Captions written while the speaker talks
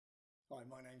Hi,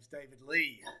 my name's David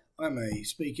Lee. I'm a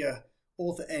speaker,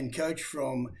 author and coach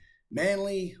from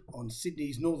Manly on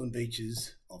Sydney's northern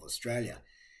beaches of Australia.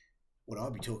 What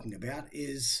I'll be talking about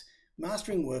is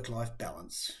mastering work-life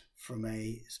balance from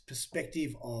a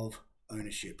perspective of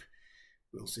ownership.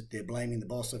 We'll sit there blaming the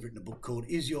boss. I've written a book called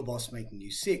Is Your Boss Making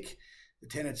You Sick? The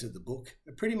tenets of the book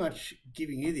are pretty much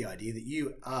giving you the idea that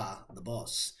you are the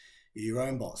boss. You're your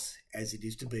own boss. As it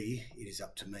is to be, it is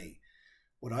up to me.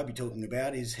 What I'll be talking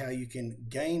about is how you can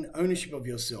gain ownership of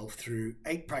yourself through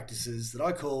 8 practices that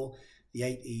I call the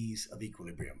 8 E's of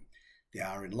equilibrium. They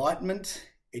are enlightenment,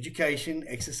 education,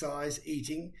 exercise,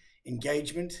 eating,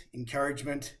 engagement,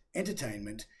 encouragement,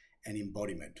 entertainment, and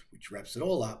embodiment, which wraps it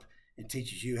all up and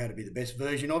teaches you how to be the best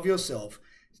version of yourself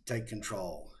to take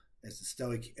control. As the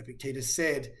Stoic Epictetus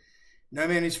said, no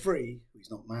man is free who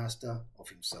is not master of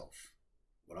himself.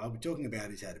 What I'll be talking about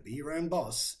is how to be your own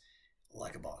boss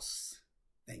like a boss.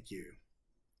 Thank you.